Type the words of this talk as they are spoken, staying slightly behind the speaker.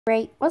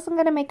Great. Wasn't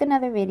going to make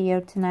another video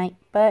tonight,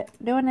 but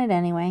doing it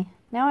anyway.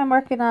 Now I'm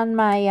working on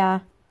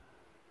my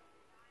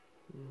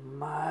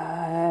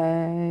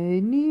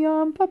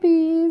neon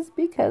puppies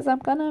because I'm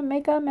going to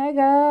make a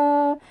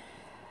mega.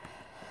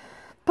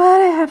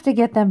 But I have to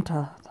get them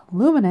to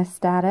luminous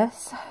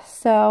status.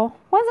 So,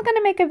 wasn't going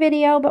to make a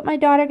video, but my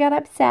daughter got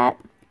upset.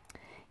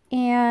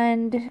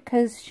 And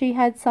because she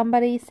had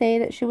somebody say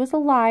that she was a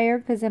liar,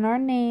 because in our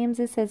names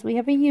it says we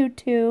have a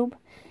YouTube.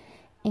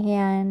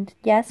 And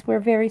yes, we're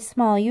very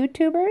small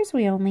YouTubers.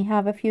 We only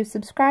have a few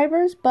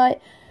subscribers,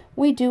 but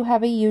we do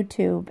have a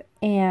YouTube.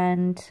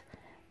 And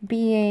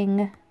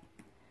being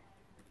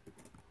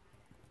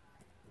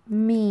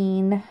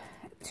mean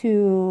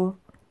to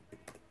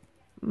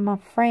my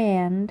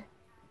friend,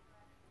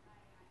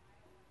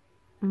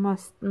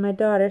 my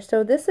daughter.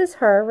 So this is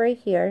her right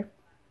here.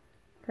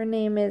 Her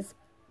name is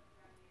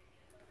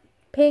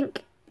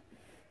Pink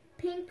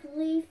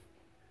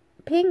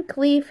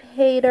Leaf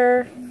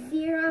Hater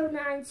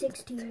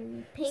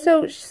 0916.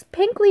 So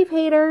Pink Leaf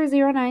Hater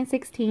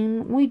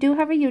 0916. We do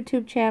have a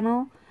YouTube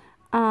channel.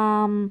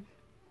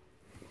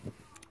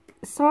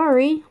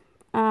 Sorry.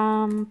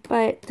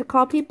 But to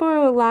call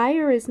people a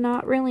liar is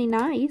not really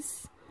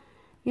nice.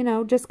 You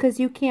know, just because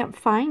you can't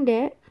find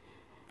it.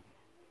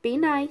 Be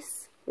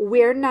nice.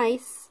 We're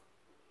nice.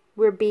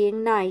 We're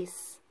being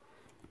nice.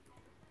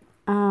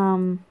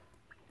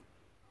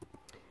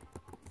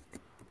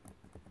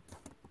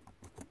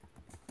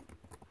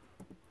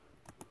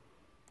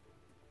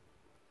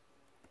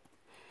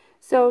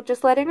 So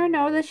just letting her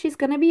know that she's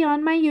going to be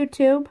on my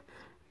YouTube.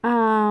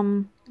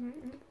 And,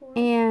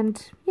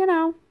 you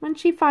know, when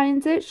she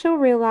finds it, she'll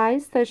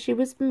realize that she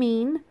was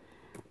mean.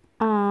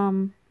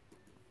 Hang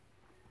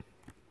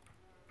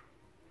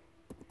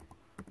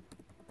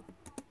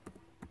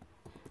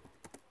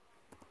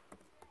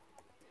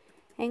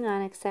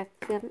on a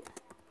second.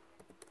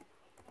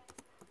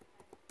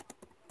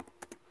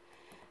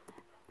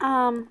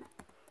 I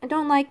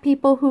don't like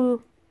people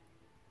who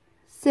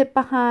sit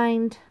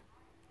behind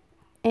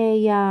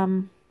a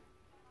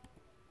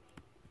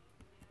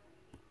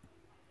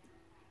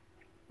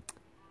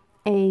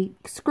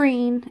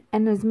screen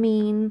and is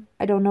mean.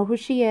 I don't know who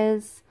she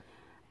is.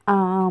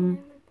 You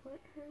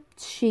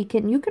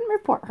can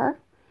report her.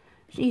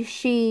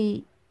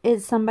 She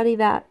is somebody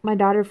that my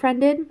daughter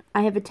friended.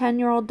 I have a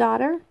 10-year-old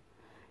daughter,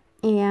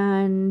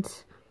 and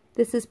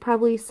this is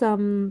probably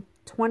some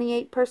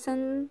 28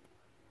 person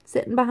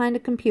sitting behind a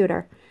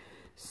computer.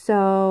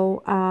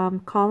 So,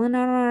 calling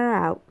her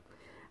out.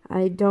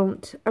 I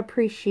don't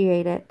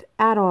appreciate it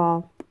at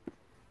all.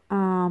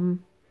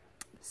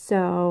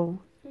 So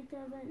it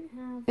doesn't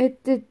have.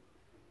 It did.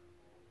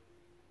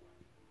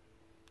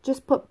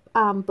 Just put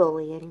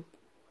bullying.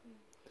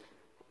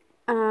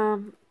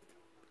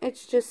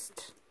 It's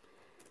just,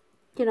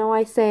 you know,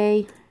 I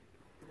say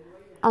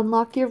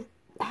unlock your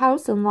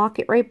house and lock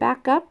it right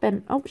back up,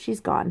 and oh, she's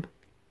gone.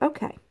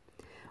 Okay.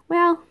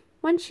 Well,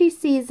 when she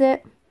sees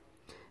it,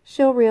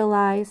 she'll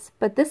realize.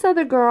 But this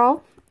other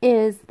girl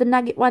is the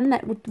nugget one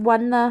that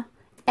won the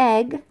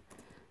egg.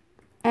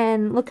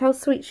 And look how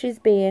sweet she's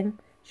being.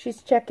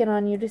 She's checking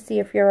on you to see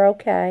if you're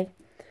okay.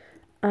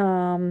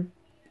 My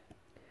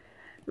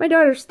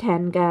daughter's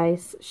 10,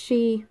 guys.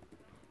 She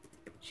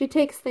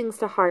takes things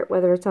to heart,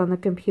 whether it's on the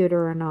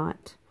computer or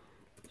not.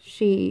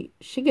 She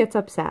gets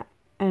upset,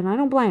 and I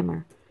don't blame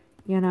her,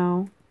 you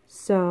know.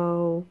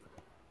 So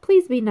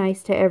please be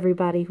nice to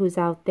everybody who's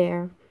out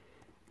there.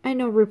 I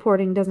know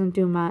reporting doesn't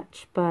do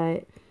much,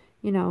 but,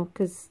 you know,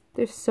 because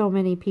there's so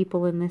many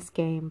people in this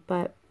game.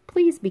 But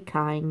please be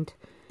kind.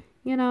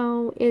 You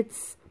know,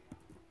 it's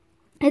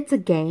a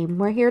game.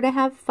 We're here to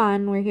have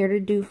fun. We're here to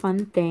do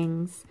fun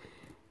things.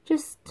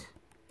 Just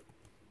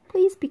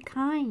please be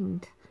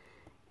kind.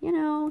 You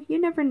know, you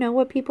never know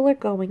what people are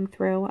going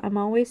through. I'm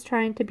always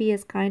trying to be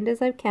as kind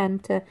as I can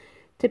to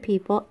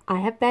people. I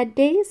have bad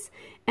days,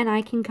 and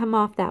I can come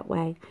off that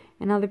way.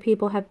 And other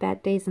people have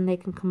bad days, and they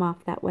can come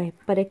off that way.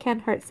 But it can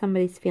hurt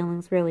somebody's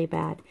feelings really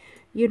bad.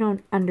 You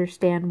don't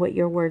understand what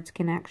your words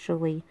can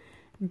actually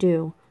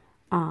do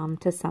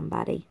to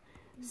somebody.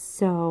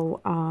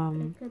 So,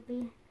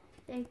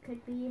 they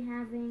could be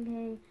having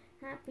a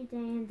happy day,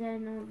 and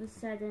then all of a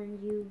sudden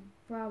you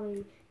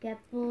probably get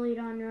bullied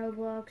on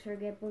Roblox, or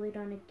get bullied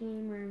on a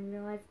game, or in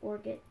real life, or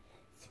get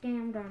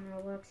scammed on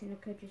Roblox, and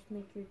it could just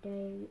make your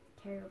day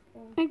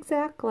terrible.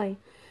 Exactly.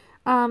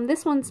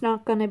 This one's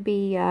not going to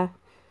be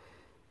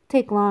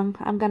take long.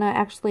 I'm going to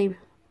actually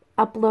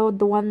upload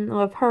the one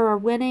of her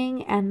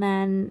winning, and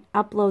then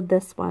upload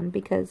this one,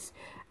 because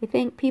I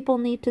think people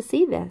need to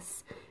see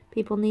this.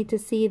 People need to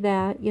see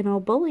that, you know,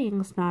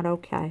 bullying's not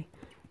okay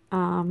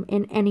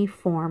in any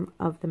form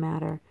of the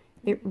matter.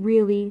 It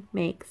really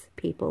makes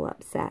people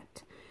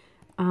upset.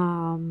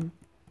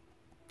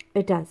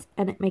 It does,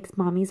 and it makes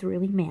mommies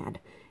really mad.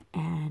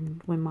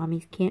 And when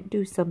mommies can't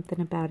do something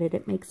about it,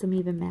 it makes them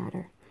even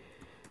madder.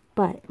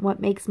 But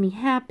what makes me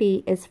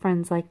happy is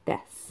friends like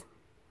this.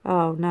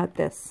 Oh, not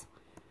this.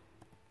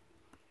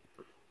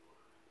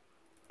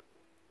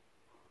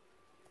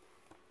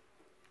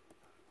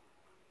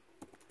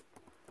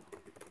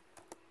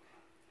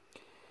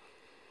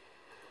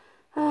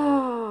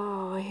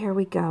 here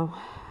we go.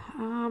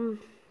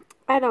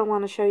 I don't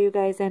want to show you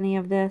guys any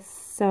of this,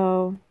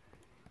 so,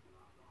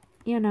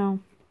 you know,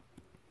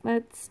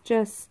 let's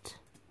just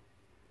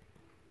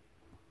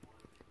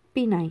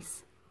be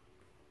nice.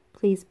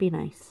 Please be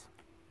nice.